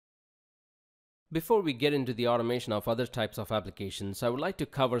Before we get into the automation of other types of applications, I would like to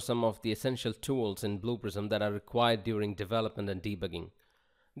cover some of the essential tools in Blue Prism that are required during development and debugging.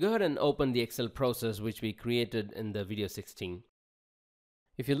 Go ahead and open the Excel process which we created in the video 16.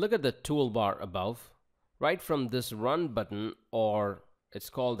 If you look at the toolbar above, right from this Run button, or it's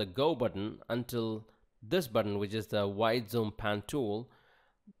called the Go button, until this button, which is the Wide Zoom Pan tool,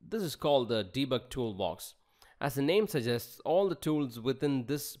 this is called the Debug Toolbox. As the name suggests, all the tools within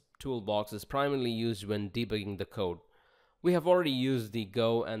this toolbox is primarily used when debugging the code. We have already used the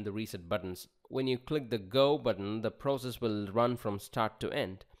Go and the Reset buttons. When you click the Go button, the process will run from start to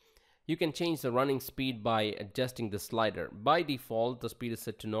end. You can change the running speed by adjusting the slider. By default, the speed is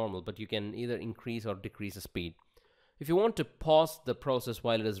set to normal, but you can either increase or decrease the speed. If you want to pause the process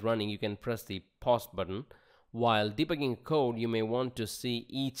while it is running, you can press the pause button. While debugging code, you may want to see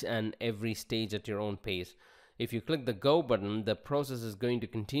each and every stage at your own pace. If you click the Go button, the process is going to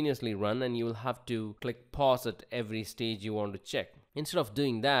continuously run and you will have to click pause at every stage you want to check. Instead of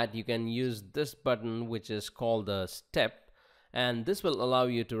doing that, you can use this button, which is called the Step, and this will allow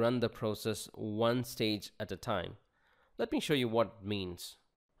you to run the process one stage at a time. Let me show you what it means.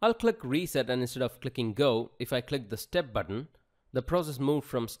 I'll click Reset, and instead of clicking Go, if I click the Step button, the process moved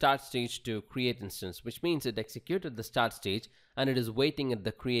from start stage to create instance, which means it executed the start stage and it is waiting at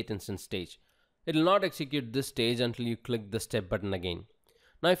the create instance stage. It will not execute this stage until you click the Step button again.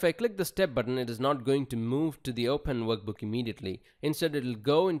 Now if I click the Step button, it is not going to move to the Open workbook immediately. Instead, it will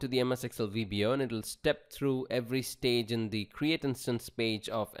go into the MS Excel VBO and it will step through every stage in the Create Instance page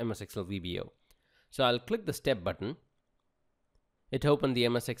of MS Excel VBO. So I'll click the Step button. It opened the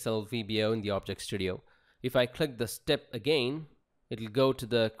MS Excel VBO in the Object Studio. If I click the Step again, it will go to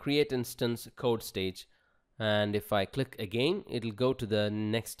the Create Instance code stage. And if I click again, it will go to the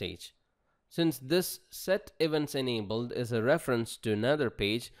next stage. Since this Set Events Enabled is a reference to another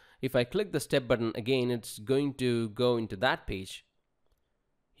page, if I click the Step button again, it's going to go into that page.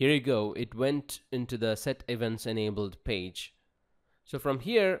 Here you go, it went into the Set Events Enabled page. So from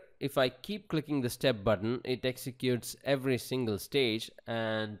here, if I keep clicking the Step button, it executes every single stage,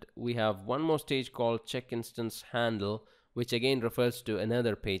 and we have one more stage called Check Instance Handle, which again refers to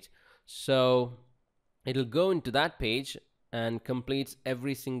another page. So it'll go into that page and completes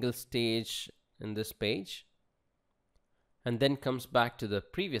every single stage in this page, and then comes back to the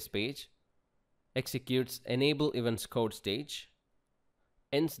previous page, executes Enable Events code stage,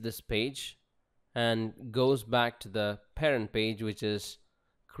 ends this page, and goes back to the parent page, which is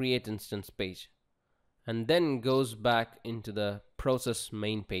Create Instance page, and then goes back into the process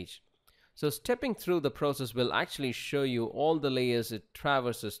main page. So stepping through the process will actually show you all the layers it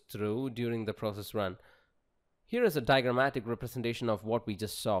traverses through during the process run. Here is a diagrammatic representation of what we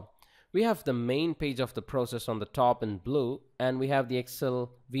just saw. We have the main page of the process on the top in blue, and we have the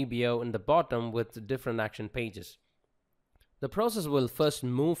Excel VBO in the bottom with different action pages. The process will first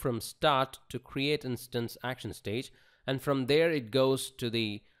move from start to Create Instance action stage, and from there it goes to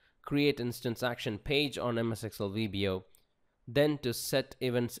the Create Instance action page on MS Excel VBO, then to Set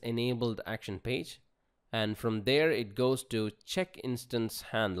Events Enabled action page, and from there it goes to Check Instance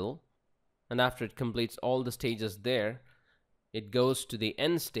Handle. And after it completes all the stages there, it goes to the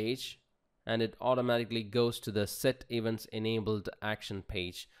end stage and it automatically goes to the Set Events Enabled action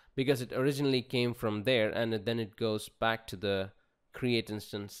page because it originally came from there, and then it goes back to the Create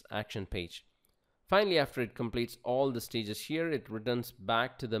Instance action page. Finally, after it completes all the stages here, it returns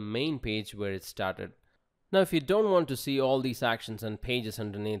back to the main page where it started. Now if you don't want to see all these actions and pages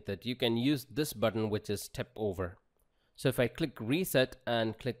underneath it, you can use this button, which is Step Over. So if I click Reset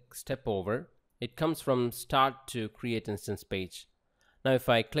and click Step Over, it comes from start to Create Instance page. Now if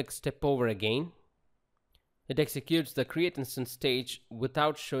I click Step Over again, it executes the Create Instance stage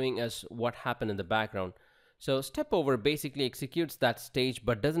without showing us what happened in the background. So Step Over basically executes that stage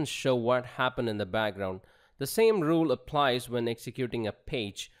but doesn't show what happened in the background. The same rule applies when executing a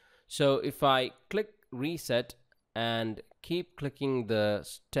page. So if I click Reset and keep clicking the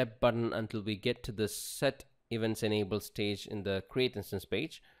Step button until we get to the Set Events Enabled stage in the Create Instance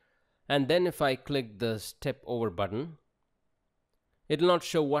page, and then if I click the Step Over button, it will not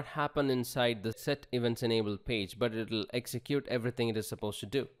show what happened inside the Set Events Enabled page, but it will execute everything it is supposed to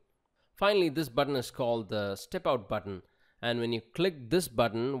do. Finally, this button is called the Step Out button, and when you click this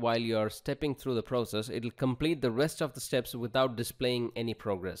button while you are stepping through the process, it will complete the rest of the steps without displaying any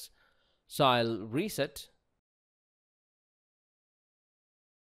progress. So I'll reset.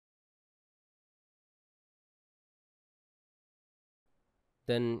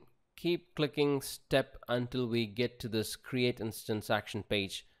 Then keep clicking Step until we get to this Create Instance action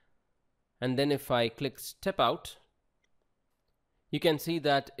page. And then if I click Step Out, You can see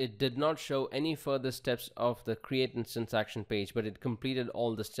that it did not show any further steps of the create instance action page, but it completed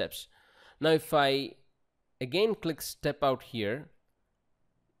all the steps. Now if I again click step out here,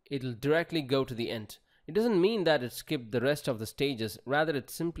 it'll directly go to the end. It doesn't mean that it skipped the rest of the stages, rather it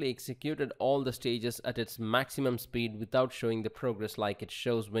simply executed all the stages at its maximum speed without showing the progress like it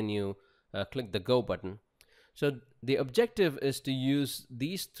shows when you click the go button. So the objective is to use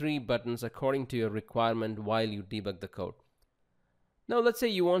these 3 buttons according to your requirement while you debug the code. Now let's say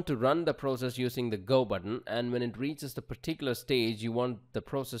you want to run the process using the go button, and when it reaches the particular stage you want the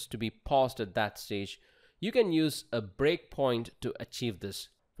process to be paused at that stage. You can use a breakpoint to achieve this.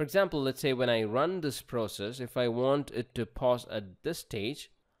 For example, let's say when I run this process, if I want it to pause at this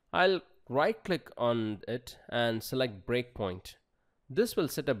stage, I'll right click on it and select breakpoint. This will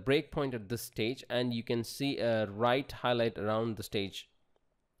set a breakpoint at this stage, and you can see a right highlight around the stage.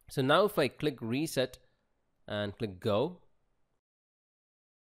 So now if I click reset and click go,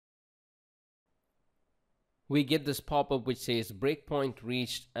 we get this pop-up which says breakpoint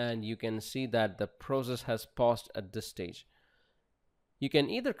reached, and you can see that the process has paused at this stage. You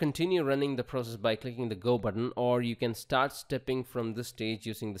can either continue running the process by clicking the go button, or you can start stepping from this stage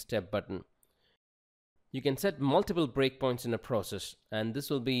using the step button. You can set multiple breakpoints in a process, and this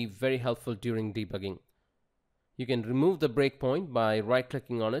will be very helpful during debugging. You can remove the breakpoint by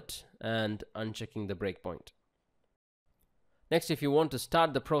right-clicking on it and unchecking the breakpoint. Next, if you want to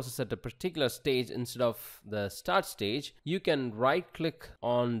start the process at a particular stage instead of the start stage, you can right-click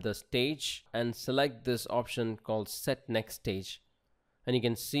on the stage and select this option called Set Next Stage. And you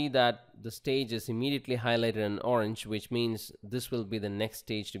can see that the stage is immediately highlighted in orange, which means this will be the next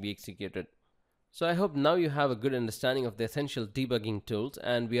stage to be executed. So I hope now you have a good understanding of the essential debugging tools,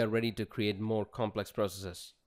 and we are ready to create more complex processes.